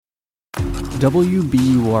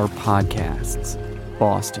WBUR Podcasts,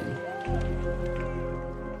 Boston.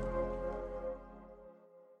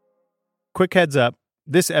 Quick heads up,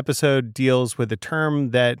 this episode deals with a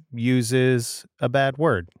term that uses a bad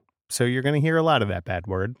word. So you're going to hear a lot of that bad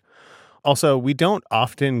word. Also, we don't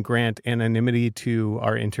often grant anonymity to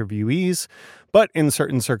our interviewees, but in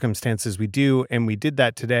certain circumstances we do, and we did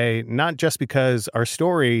that today, not just because our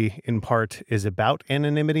story, in part, is about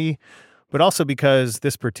anonymity, but also because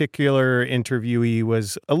this particular interviewee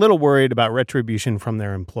was a little worried about retribution from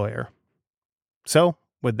their employer. So,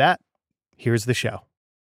 with that, here's the show.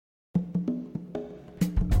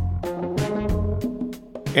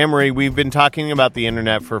 Amory, we've been talking about the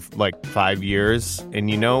internet for like 5 years, and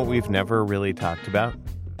you know what we've never really talked about?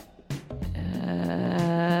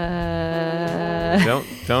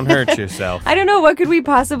 Don't hurt yourself. I don't know. What could we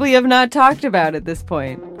possibly have not talked about at this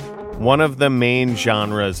point? One of the main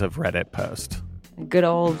genres of Reddit post. A good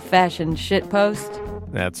old-fashioned shit post?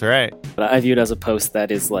 That's right. But I view it as a post that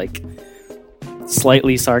is like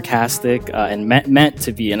slightly sarcastic and meant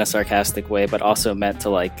to be in a sarcastic way, but also meant to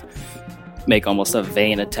like make almost a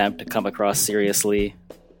vain attempt to come across seriously.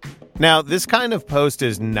 Now, this kind of post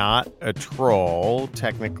is not a troll,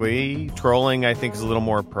 technically. Trolling, I think, is a little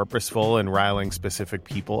more purposeful and riling specific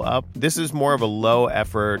people up. This is more of a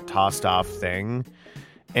low-effort, tossed-off thing.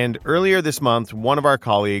 And earlier this month, one of our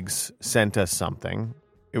colleagues sent us something.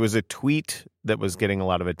 It was a tweet that was getting a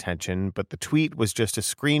lot of attention, but the tweet was just a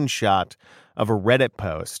screenshot of a Reddit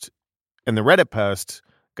post. And the Reddit post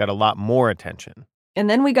got a lot more attention. And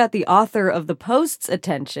then we got the author of the post's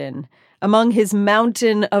attention among his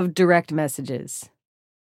mountain of direct messages.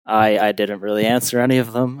 I didn't really answer any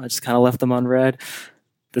of them. I just kind of left them unread.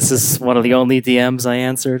 This is one of the only DMs I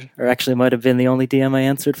answered, or actually might have been the only DM I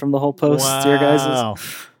answered from the whole post. Wow. Dear guys.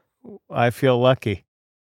 I feel lucky.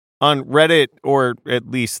 On Reddit, or at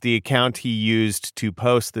least the account he used to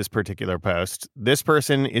post this particular post, this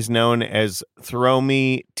person is known as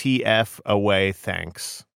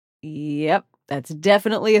throwmetfawaythanks. Yep, that's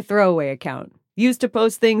definitely a throwaway account. Used to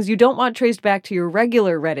post things you don't want traced back to your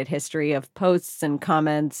regular Reddit history of posts and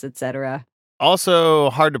comments, etc. Also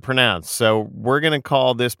hard to pronounce, so we're going to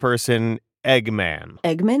call this person Eggman.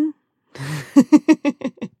 Eggman?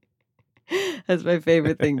 That's my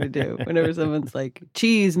favorite thing to do. Whenever someone's like,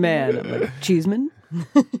 cheese man, I'm like, cheeseman?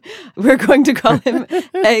 We're going to call him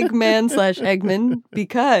Eggman/Eggman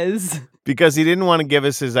because he didn't want to give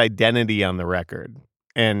us his identity on the record.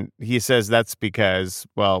 And he says that's because,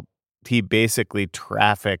 well, he basically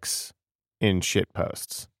traffics in shit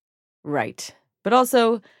posts. Right. But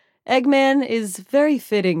also, Eggman is very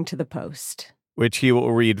fitting to the post, which he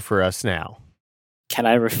will read for us now. Can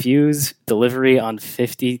I refuse delivery on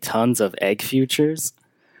 50 tons of egg futures?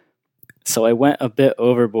 So I went a bit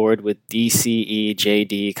overboard with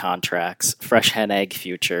DCEJD contracts, Fresh Hen Egg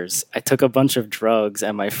Futures. I took a bunch of drugs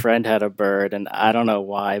and my friend had a bird, and I don't know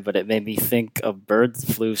why, but it made me think of bird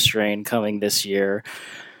flu strain coming this year.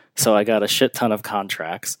 So I got a shit ton of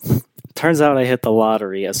contracts. Turns out I hit the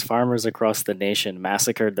lottery as farmers across the nation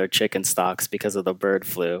massacred their chicken stocks because of the bird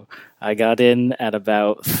flu. I got in at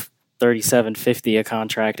about $37.50 a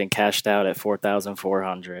contract and cashed out at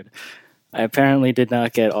 $4,400. I apparently did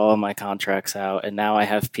not get all of my contracts out, and now I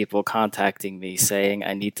have people contacting me saying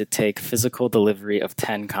I need to take physical delivery of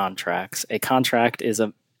 10 contracts. A contract is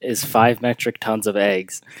 5 metric tons of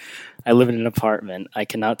eggs. I live in an apartment. I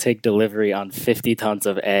cannot take delivery on 50 tons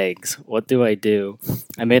of eggs. What do? I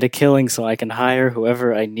made a killing so I can hire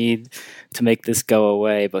whoever I need to make this go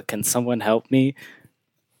away, but can someone help me?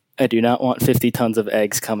 I do not want 50 tons of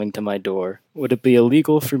eggs coming to my door. Would it be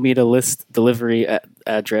illegal for me to list delivery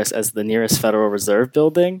address as the nearest Federal Reserve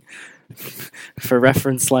building? For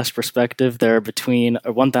reference/perspective, there are between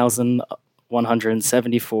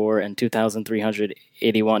 1,174 and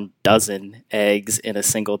 2,381 dozen eggs in a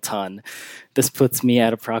single ton. This puts me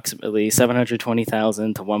at approximately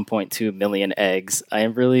 720,000 to 1.2 million eggs. I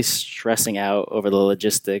am really stressing out over the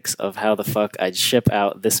logistics of how the fuck I'd ship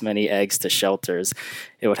out this many eggs to shelters.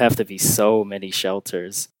 It would have to be so many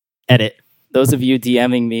shelters. Edit. Those of you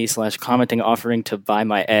DMing me /commenting offering to buy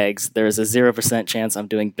my eggs, there is a 0% chance I'm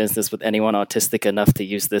doing business with anyone autistic enough to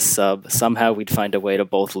use this sub. Somehow we'd find a way to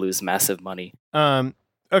both lose massive money.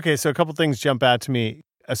 Okay, so a couple things jump out to me.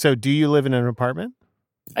 So do you live in an apartment?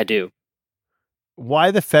 I do.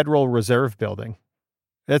 Why the Federal Reserve building?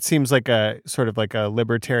 That seems like a sort of like a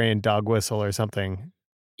libertarian dog whistle or something.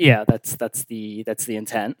 Yeah, that's the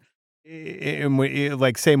intent.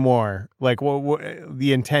 Like, say more. Like, what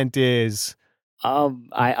the intent is.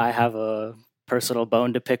 I have a personal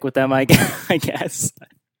bone to pick with them, I guess.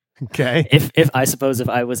 Okay. If I suppose if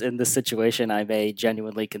I was in this situation, I may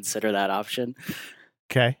genuinely consider that option.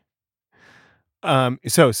 Okay.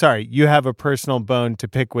 So sorry, you have a personal bone to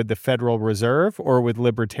pick with the Federal Reserve or with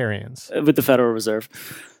libertarians? With the Federal Reserve.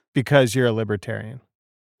 Because you're a libertarian.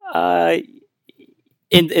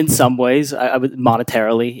 In some ways, I would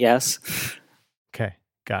monetarily, yes. Okay,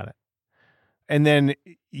 got it. And then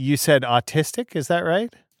you said autistic, is that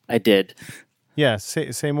right? I did. Yeah,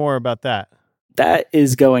 say more about that. That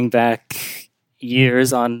is going back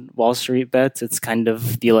years on WallStreetBets. It's kind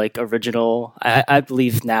of the like original. I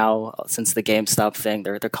believe now, since the GameStop thing,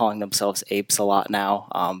 they're calling themselves apes a lot now.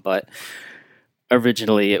 But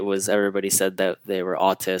originally, it was everybody said that they were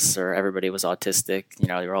autists or everybody was autistic. You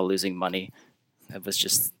know, they were all losing money. It was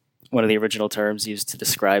just one of the original terms used to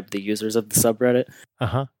describe the users of the subreddit.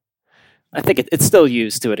 Uh-huh. I think it's still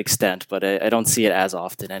used to an extent, but I don't see it as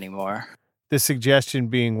often anymore. The suggestion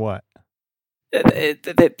being what?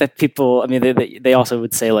 That people, I mean, they also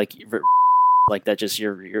would say like that. Just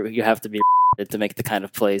you have to be to make the kind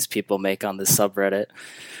of plays people make on this subreddit.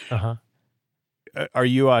 Uh-huh. Are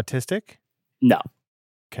you autistic? No.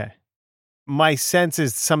 Okay. My sense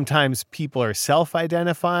is sometimes people are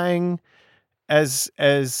self-identifying as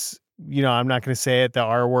you know, I'm not going to say it, the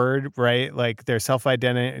R word, right? Like they're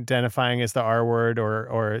self-identifying as the R word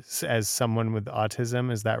or as someone with autism.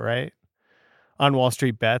 Is that right? On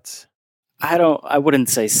WallStreetBets? I wouldn't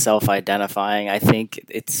say self-identifying. I think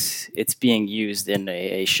it's being used in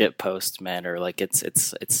a shitpost manner. Like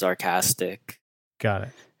it's sarcastic. Got it.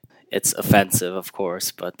 It's offensive, of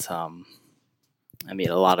course, but I mean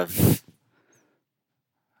a lot of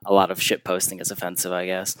shitposting is offensive, I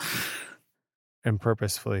guess. And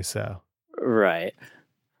purposefully so. Right.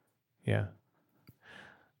 Yeah.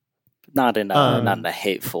 Not in a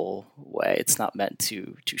hateful way. It's not meant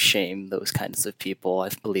to shame those kinds of people. I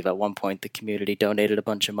believe at one point the community donated a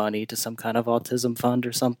bunch of money to some kind of autism fund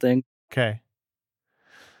or something. Okay.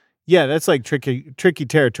 Yeah, that's like tricky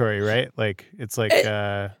territory, right? Like it's like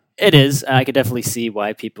it is. I could definitely see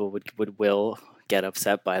why people will get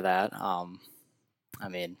upset by that. I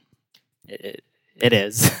mean, it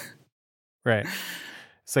is. Right.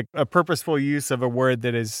 It's like a purposeful use of a word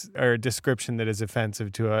that is, or a description that is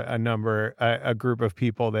offensive to a group of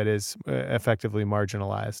people that is effectively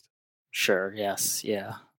marginalized. Sure. Yes.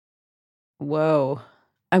 Yeah. Whoa.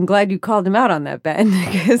 I'm glad you called him out on that, Ben,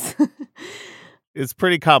 because it's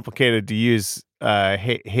pretty complicated to use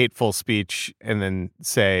hateful speech and then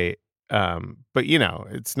say, but you know,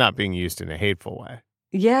 it's not being used in a hateful way.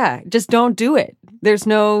 yeah, just don't do it. There's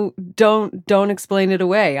no don't explain it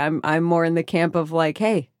away. I'm more in the camp of like,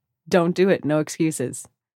 hey, don't do it. No excuses.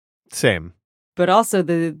 Same. But also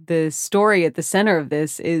the story at the center of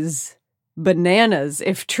this is bananas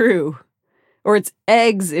if true, or it's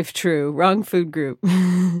eggs if true. Wrong food group.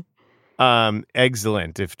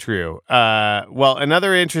 Egg-cellent if true. Well,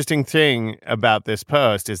 another interesting thing about this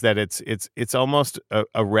post is that it's almost a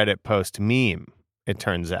Reddit post meme. It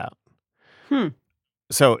turns out.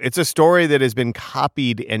 So it's a story that has been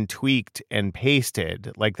copied and tweaked and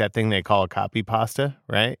pasted, like that thing they call a copy pasta,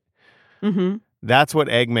 right? Mm-hmm. That's what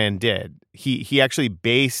Eggman did. He actually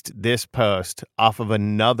based this post off of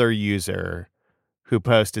another user who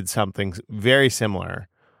posted something very similar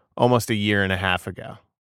almost a year and a half ago.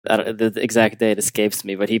 The exact date escapes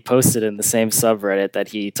me, but he posted in the same subreddit that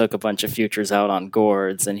he took a bunch of futures out on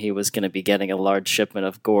gourds and he was going to be getting a large shipment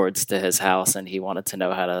of gourds to his house and he wanted to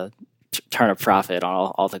know how to turn a profit on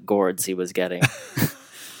all the gourds he was getting.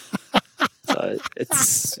 So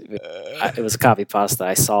it was copy pasta.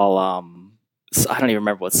 I saw I don't even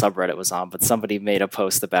remember what subreddit it was on, but somebody made a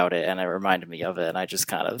post about it and it reminded me of it and I just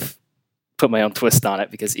kind of put my own twist on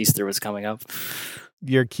it because Easter was coming up.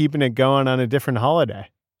 You're keeping it going on a different holiday.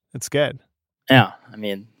 That's good. Yeah, I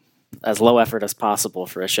mean, as low effort as possible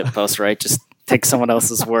for a shitpost, right? Just take someone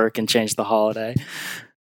else's work and change the holiday.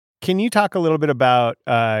 Can you talk a little bit about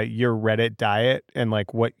your Reddit diet and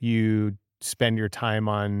like what you spend your time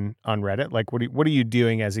on Reddit? Like, what are you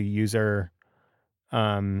doing as a user,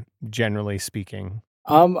 generally speaking?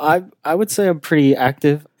 I would say I'm pretty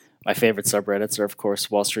active. My favorite subreddits are, of course,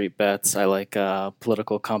 WallStreetBets. I like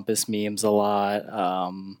Political Compass memes a lot.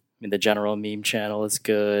 I mean, the general meme channel is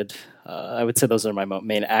good. I would say those are my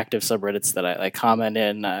main active subreddits that I comment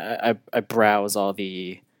in. I browse all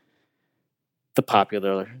the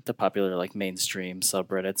popular like mainstream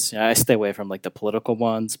subreddits. I stay away from like the political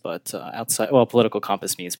ones, but Political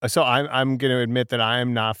Compass memes. So I'm going to admit that I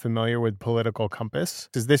am not familiar with Political Compass.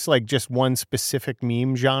 Is this like just one specific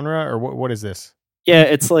meme genre, or what is this? Yeah,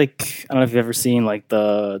 it's like, I don't know if you've ever seen like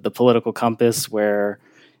the Political Compass where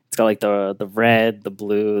It's got like the red, the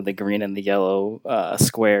blue, the green, and the yellow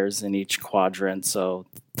squares in each quadrant. So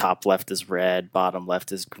top left is red, bottom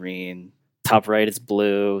left is green, top right is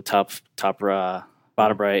blue,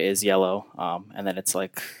 bottom right is yellow, and then it's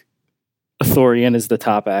like Authorian is the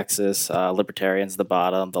top axis, Libertarian's the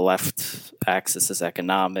bottom, the left axis is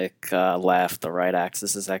economic left, the right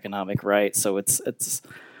axis is economic right. So it's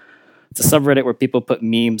a subreddit where people put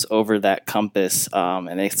memes over that compass,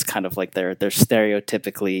 and it's kind of like they're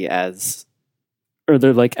stereotypically as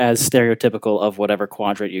stereotypical of whatever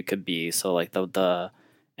quadrant you could be. So like the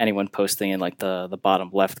anyone posting in like the bottom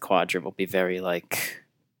left quadrant will be very like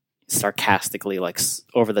sarcastically like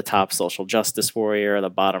over the top social justice warrior. The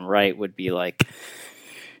bottom right would be like,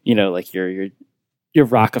 you know, like your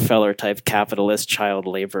Rockefeller type capitalist child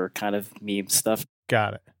labor kind of meme stuff.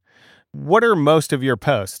 Got it. What are most of your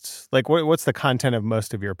posts? Like what's the content of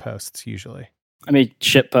most of your posts usually? I mean,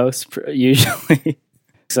 shit posts usually.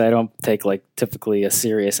 Because I don't take like typically a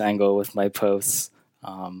serious angle with my posts.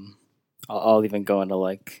 I'll even go into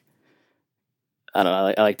like, I don't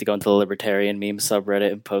know, I like to go into the libertarian meme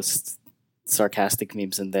subreddit and post sarcastic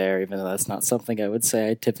memes in there, even though that's not something I would say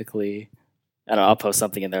I typically, I don't know, I'll post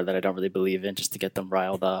something in there that I don't really believe in just to get them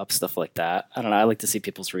riled up, stuff like that. I don't know, I like to see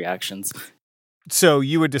people's reactions. So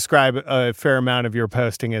you would describe a fair amount of your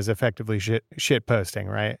posting as effectively shit posting,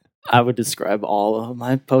 right? I would describe all of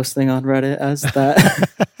my posting on Reddit as that.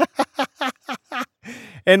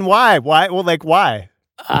 And why? Why? Well, like, why?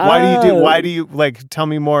 Why do you like, tell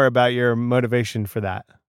me more about your motivation for that?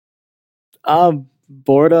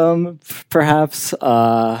 Boredom, perhaps.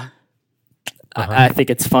 I think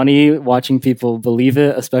it's funny watching people believe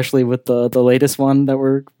it, especially with the latest one that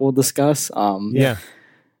we'll discuss. Yeah.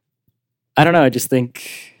 I don't know. I just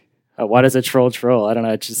think, why does a troll? I don't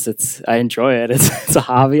know. I enjoy it. It's a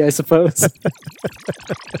hobby, I suppose.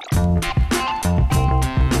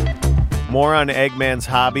 More on Eggman's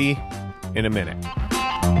hobby in a minute.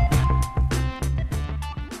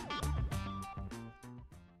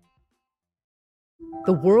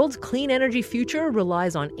 The world's clean energy future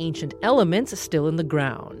relies on ancient elements still in the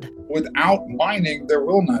ground. Without mining, there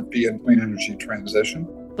will not be a clean energy transition.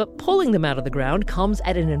 But pulling them out of the ground comes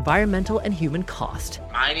at an environmental and human cost.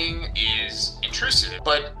 Mining is intrusive,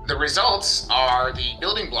 but the results are the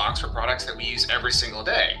building blocks for products that we use every single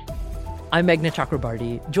day. I'm Meghna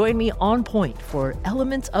Chakrabarty. Join me on point for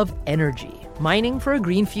Elements of Energy, Mining for a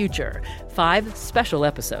Green Future. 5 special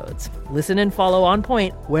episodes. Listen and follow On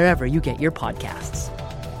Point wherever you get your podcasts.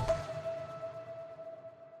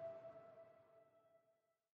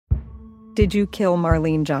 Did you kill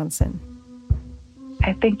Marlene Johnson?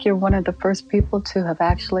 I think you're one of the first people to have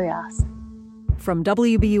actually asked. From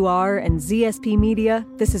WBUR and ZSP Media,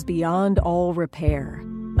 this is Beyond All Repair,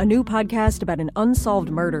 a new podcast about an unsolved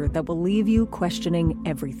murder that will leave you questioning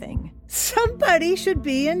everything. Somebody should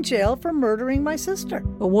be in jail for murdering my sister.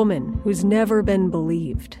 A woman who's never been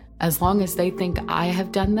believed. As long as they think I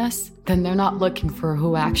have done this, then they're not looking for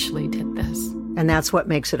who actually did this. And that's what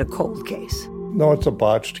makes it a cold case. No, it's a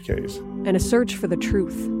botched case. And a search for the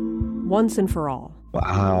truth, once and for all.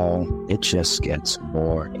 Wow, it just gets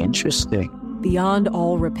more interesting. Beyond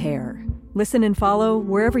All Repair. Listen and follow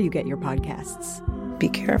wherever you get your podcasts. Be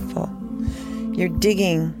careful. You're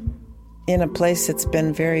digging in a place that's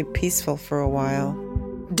been very peaceful for a while.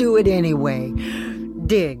 Do it anyway.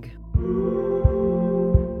 Dig.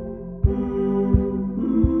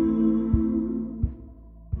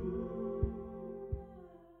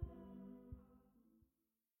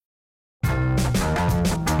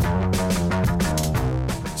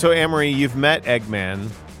 So, Amory, you've met Eggman.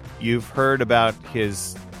 You've heard about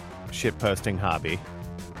his shitposting hobby.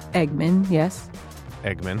 Eggman, yes.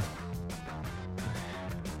 Eggman.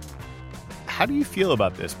 How do you feel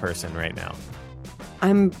about this person right now?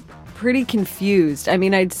 I'm pretty confused. I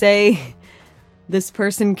mean, I'd say this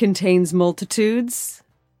person contains multitudes.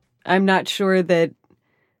 I'm not sure that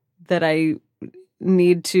I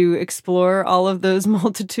need to explore all of those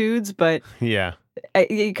multitudes, but yeah.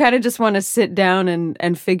 You kind of just want to sit down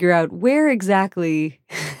and figure out where exactly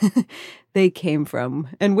they came from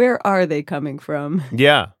and where are they coming from.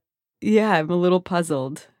 Yeah. Yeah, I'm a little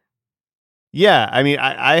puzzled. Yeah, I mean,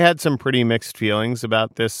 I had some pretty mixed feelings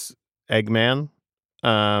about this Eggman.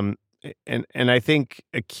 And I think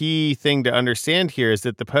a key thing to understand here is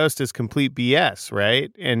that the post is complete BS,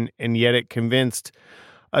 right? And yet it convinced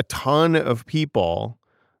a ton of people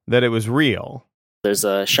that it was real. There's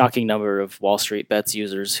a shocking number of WallStreetBets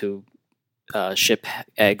users who ship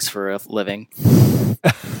eggs for a living.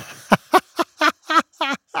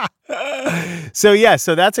 So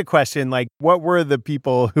that's a question. Like, what were the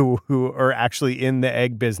people who are actually in the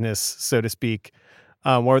egg business, so to speak,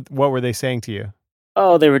 What were they saying to you?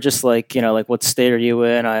 Oh, they were just like, like, what state are you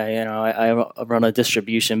in? I run a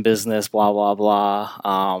distribution business, blah, blah,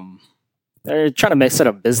 blah. They're trying to set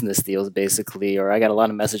up business deals, basically. Or I got a lot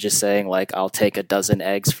of messages saying, like, I'll take a dozen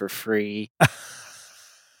eggs for free.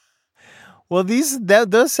 Well,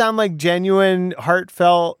 those sound like genuine,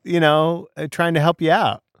 heartfelt, trying to help you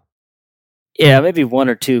out. Yeah, maybe one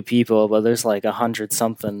or two people, but there's like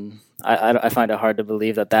 100-something. I find it hard to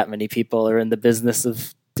believe that many people are in the business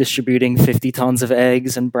of distributing 50 tons of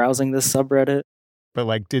eggs and browsing this subreddit. But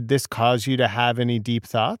like, did this cause you to have any deep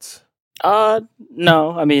thoughts?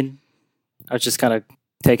 No. I mean, I was just kind of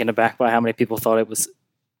taken aback by how many people thought it was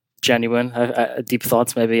genuine. Deep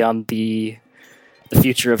thoughts maybe on the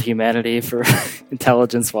future of humanity for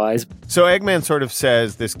intelligence-wise. So Eggman sort of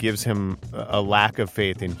says this gives him a lack of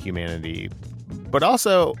faith in humanity, but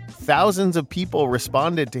also thousands of people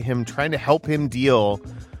responded to him trying to help him deal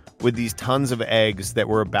with these tons of eggs that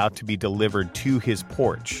were about to be delivered to his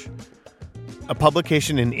porch. A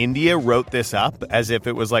publication in India wrote this up as if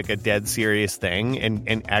it was like a dead serious thing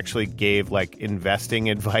and actually gave like investing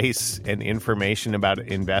advice and information about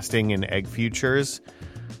investing in egg futures.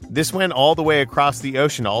 This went all the way across the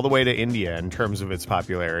ocean, all the way to India in terms of its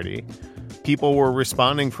popularity. People were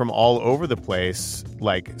responding from all over the place,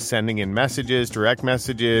 like sending in messages, direct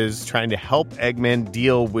messages, trying to help Eggman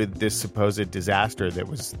deal with this supposed disaster that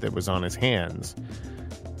was on his hands.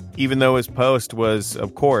 Even though his post was,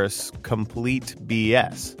 of course, complete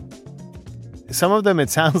BS. Some of them, it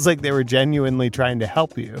sounds like they were genuinely trying to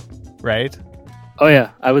help you, right? Oh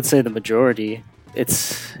yeah, I would say the majority.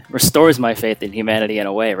 It restores my faith in humanity in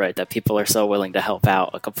a way, right? That people are so willing to help out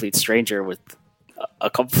a complete stranger with a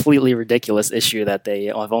completely ridiculous issue that they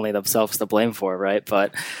have only themselves to blame for, right?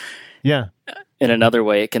 But yeah, in another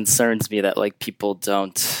way, it concerns me that like people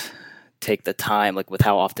don't take the time, like with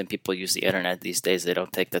how often people use the internet these days, they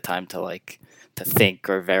don't take the time to think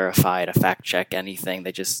or verify, to fact check anything.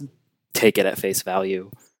 They just take it at face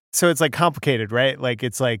value. So it's like complicated, right? Like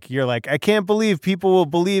it's like you're like, I can't believe people will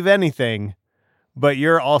believe anything. But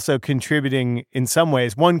you're also contributing in some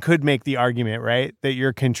ways. One could make the argument, right, that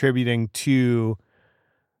you're contributing to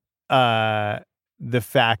the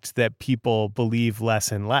fact that people believe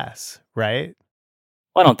less and less, right?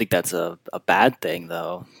 Well, I don't think that's a bad thing,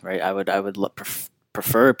 though, right? I would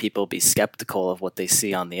prefer people be skeptical of what they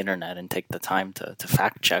see on the internet and take the time to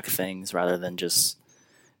fact check things rather than just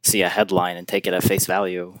see a headline and take it at face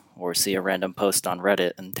value, or see a random post on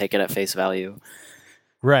Reddit and take it at face value.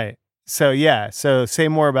 Right. So yeah, so say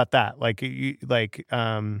more about that.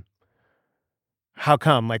 How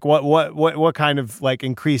come? Like what kind of like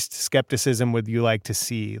increased skepticism would you like to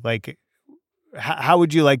see? Like how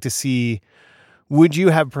would you like to see? Would you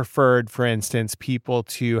have preferred, for instance, people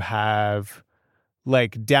to have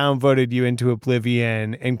like downvoted you into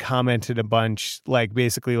oblivion and commented a bunch, like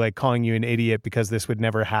basically like calling you an idiot because this would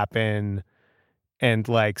never happen? And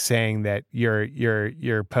like saying that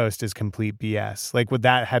your post is complete BS. Like, would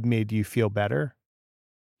that have made you feel better?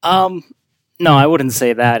 No, I wouldn't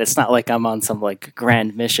say that. It's not like I'm on some like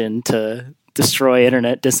grand mission to destroy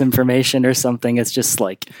internet disinformation or something. It's just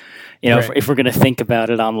like, right. if we're going to think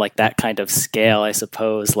about it on like that kind of scale, I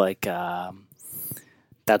suppose like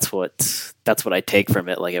that's what I take from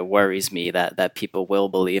it. Like, it worries me that people will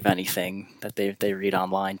believe anything that they read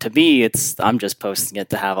online. To me, I'm just posting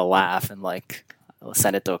it to have a laugh and like I'll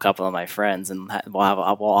send it to a couple of my friends and we'll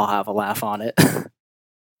all have a laugh on it.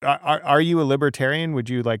 Are you a libertarian? Would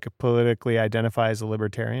you like politically identify as a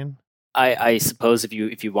libertarian? I suppose if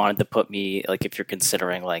you wanted to put me, like if you're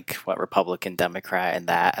considering like what Republican, Democrat, and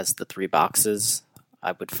that as the three boxes,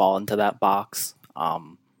 I would fall into that box.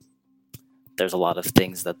 There's a lot of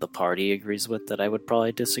things that the party agrees with that I would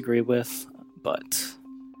probably disagree with, but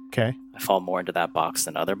okay, I fall more into that box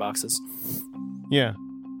than other boxes. Yeah.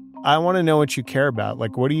 I want to know what you care about.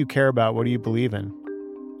 Like, what do you care about? What do you believe in?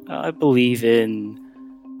 I believe in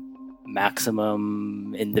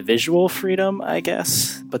maximum individual freedom, I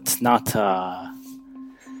guess, but not to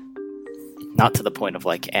the point of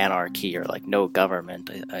like anarchy or like no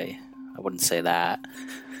government. I wouldn't say that.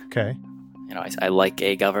 Okay. I like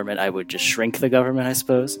a government. I would just shrink the government, I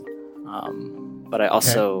suppose. But I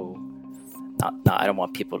also I don't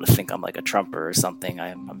want people to think I'm like a Trumper or something.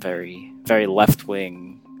 I'm very, very left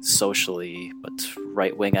wing socially, but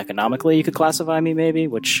right wing economically. You could classify me maybe,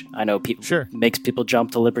 which I know makes people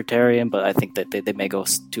jump to libertarian, but I think that they may go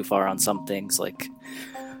too far on some things, like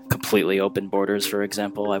completely open borders, for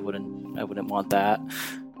example. I wouldn't want that.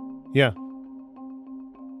 Yeah.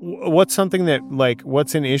 What's something that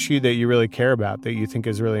what's an issue that you really care about that you think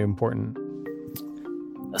is really important?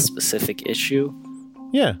 A specific issue?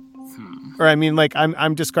 Yeah. Or I mean, like,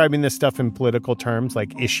 I'm describing this stuff in political terms,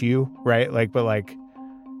 like issue, right? Like, but like,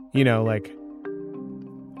 you know, like,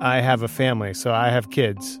 I have a family, so I have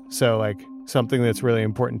kids. So like, something that's really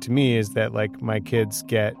important to me is that like my kids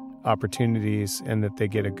get opportunities and that they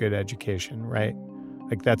get a good education, right?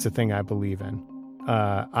 Like, that's a thing I believe in.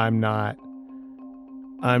 I'm not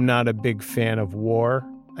a big fan of war.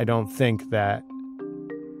 I don't think that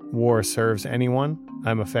war serves anyone.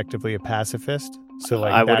 I'm effectively a pacifist. So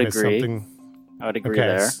like, I would that is agree. something. I would agree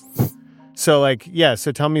there. So like, yeah.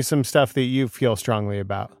 So tell me some stuff that you feel strongly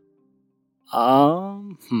about. I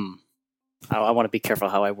want to be careful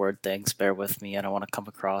how I word things. Bear with me. I don't want to come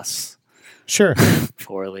across Sure.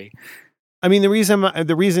 poorly. I mean, the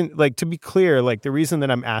reason, like, to be clear, like, the reason that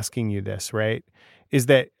I'm asking you this, right, is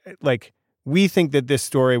that, like, we think that this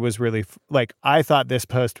story was really, like, I thought this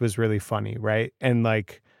post was really funny, right? And,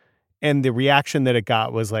 like, and the reaction that it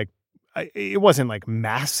got was, like, it wasn't, like,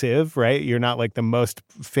 massive, right? You're not, like, the most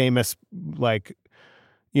famous, like,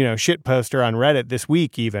 you know, shit poster on Reddit this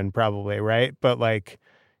week even, probably, right? But, like,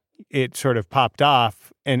 it sort of popped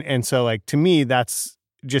off. And so, like, to me, that's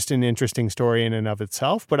just an interesting story in and of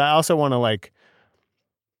itself. But I also want to, like,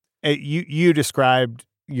 you described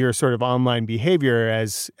your sort of online behavior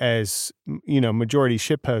as, you know, majority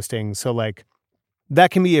shit posting. So like,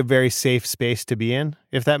 that can be a very safe space to be in,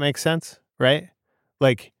 if that makes sense, right?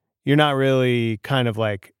 Like, you're not really kind of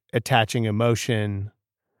like attaching emotion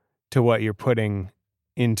to what you're putting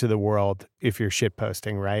into the world if you're shit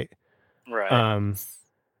posting, right? Right.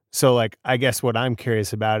 So like, I guess what I'm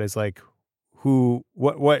curious about is like,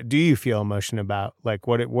 what do you feel emotion about? Like,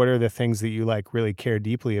 what are the things that you like really care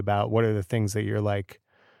deeply about? What are the things that you're like,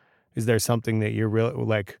 is there something that you're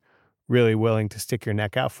really willing to stick your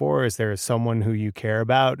neck out for? Is there someone who you care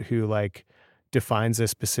about who like defines a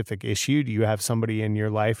specific issue? Do you have somebody in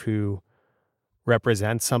your life who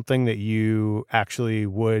represents something that you actually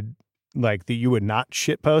would like, that you would not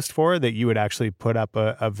shitpost for, that you would actually put up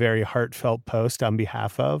a very heartfelt post on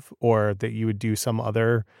behalf of, or that you would do some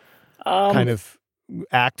other kind of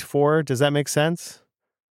act for? Does that make sense?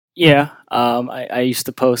 Yeah. I used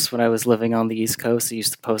to post when I was living on the East Coast. I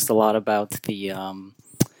used to post a lot about the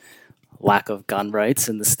lack of gun rights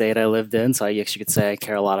in the state I lived in. So I guess you could say I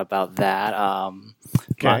care a lot about that.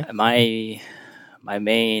 Okay. My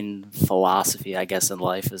main philosophy, I guess, in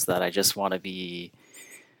life is that I just want to be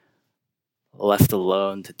left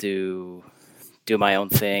alone to do my own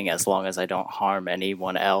thing, as long as I don't harm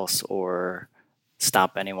anyone else or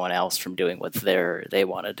stop anyone else from doing what they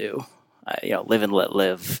want to do. Live and let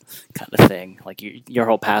live kind of thing. Like your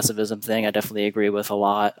whole pacifism thing, I definitely agree with a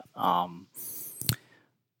lot. I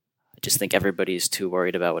just think everybody's too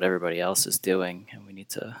worried about what everybody else is doing, and we need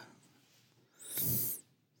to,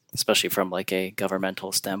 especially from like a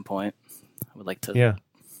governmental standpoint, I would like to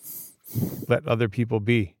let other people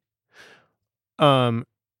be.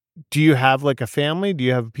 Do you have like a family? Do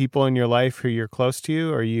you have people in your life who you're close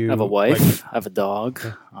to? Or you I have a wife, I have a dog.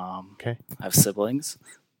 Okay. I have siblings.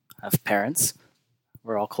 I have parents.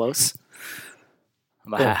 We're all close.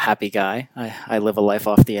 I'm a happy guy. I live a life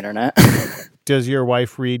off the internet. Does your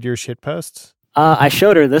wife read your shit posts? I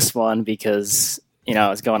showed her this one because, you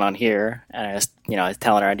know, it's going on here, and I was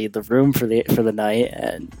telling her I need the room for the night,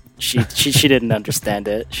 and she didn't understand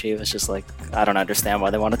it. She was just like, I don't understand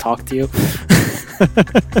why they want to talk to you.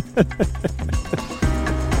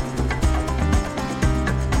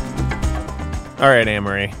 All right,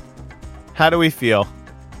 Anne-Marie. How do we feel?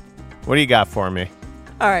 What do you got for me?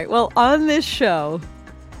 All right. Well, on this show,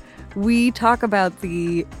 we talk about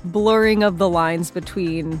the blurring of the lines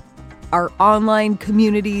between our online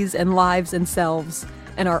communities and lives and selves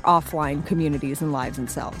and our offline communities and lives and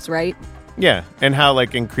selves, right? Yeah, and how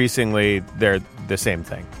like increasingly they're the same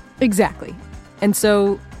thing. Exactly. And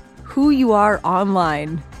so who you are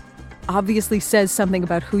online obviously says something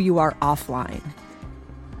about who you are offline.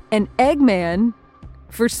 And Eggman,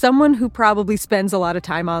 for someone who probably spends a lot of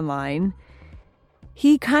time online,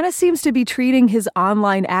 he kind of seems to be treating his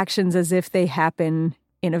online actions as if they happen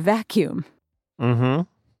in a vacuum. Mm-hmm.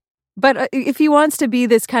 But if he wants to be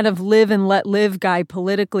this kind of live and let live guy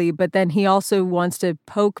politically, but then he also wants to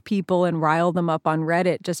poke people and rile them up on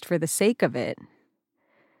Reddit just for the sake of it,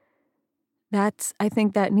 I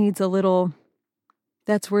think that needs a little,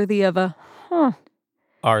 that's worthy of a,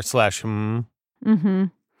 r/hmm. Mm-hmm.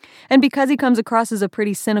 And because he comes across as a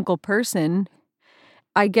pretty cynical person,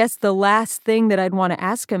 I guess the last thing that I'd want to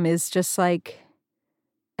ask him is just like,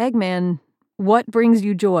 Eggman, what brings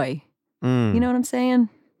you joy? You know what I'm saying?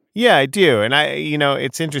 Yeah, I do. And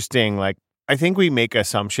it's interesting. Like, I think we make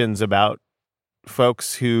assumptions about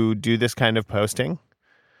folks who do this kind of posting,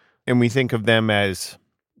 and we think of them as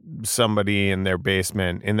somebody in their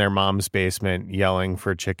basement, in their mom's basement, yelling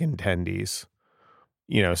for chicken tendies.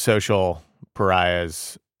 You know, social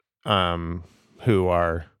pariahs who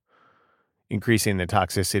are increasing the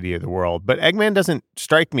toxicity of the world. But Eggman doesn't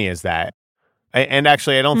strike me as that. And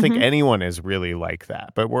actually, I don't think anyone is really like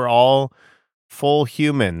that. But we're all full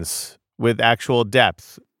humans with actual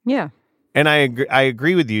depth. Yeah. And I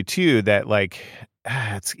agree with you, too, that, like,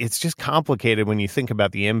 it's just complicated when you think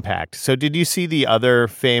about the impact. So did you see the other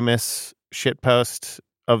famous shitpost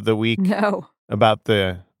of the week? No. About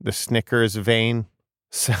the Snickers vein?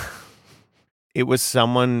 So it was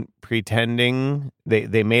someone pretending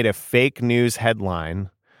they made a fake news headline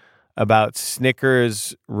about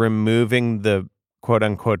Snickers removing the quote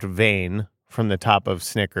unquote vein from the top of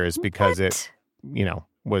Snickers because it, you know,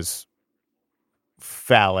 was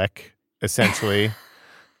phallic, essentially,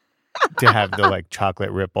 to have the like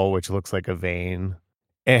chocolate ripple, which looks like a vein.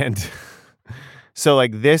 And so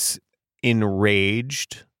like this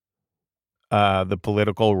enraged the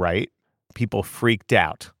political right. People freaked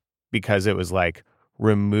out because it was like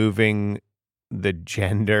removing the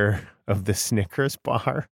gender of the Snickers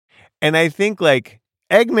bar. And I think like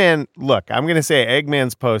Eggman, look, I'm going to say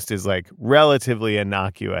Eggman's post is like relatively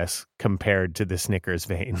innocuous compared to the Snickers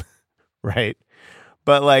vein, right?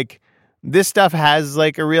 But like this stuff has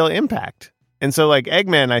like a real impact. And so like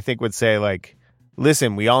Eggman, I think would say like,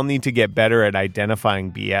 listen, we all need to get better at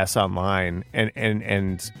identifying BS online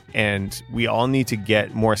and we all need to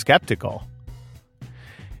get more skeptical.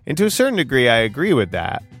 And to a certain degree, I agree with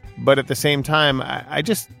that. But at the same time, I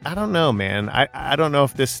don't know, man. I don't know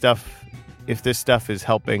if this stuff is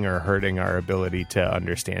helping or hurting our ability to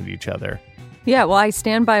understand each other. Yeah, well, I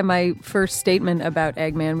stand by my first statement about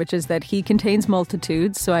Eggman, which is that he contains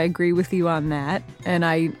multitudes, so I agree with you on that. And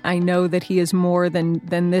I know that he is more than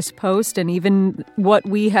this post and even what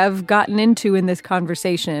we have gotten into in this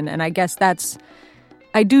conversation. And I guess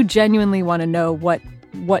I do genuinely want to know what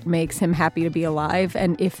makes him happy to be alive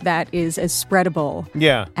and if that is as spreadable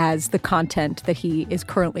as the content that he is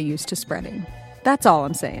currently used to spreading. That's all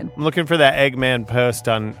I'm saying. I'm looking for that Eggman post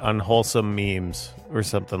on wholesome memes or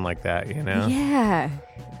something like that, you know? Yeah.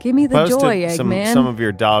 Give me the Post joy, Eggman. Some of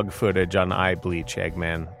your dog footage on eye bleach,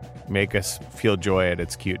 Eggman. Make us feel joy at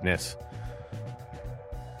its cuteness.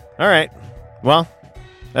 All right. Well,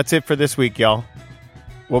 that's it for this week, y'all.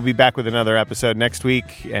 We'll be back with another episode next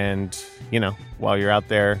week. And, you know, while you're out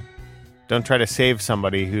there, don't try to save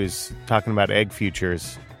somebody who's talking about egg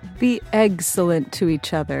futures. Be egg-cellent to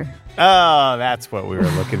each other. Oh, that's what we were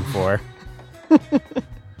looking for.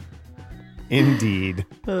 Indeed.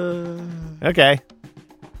 Okay.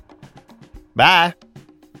 Bye.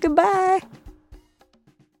 Goodbye.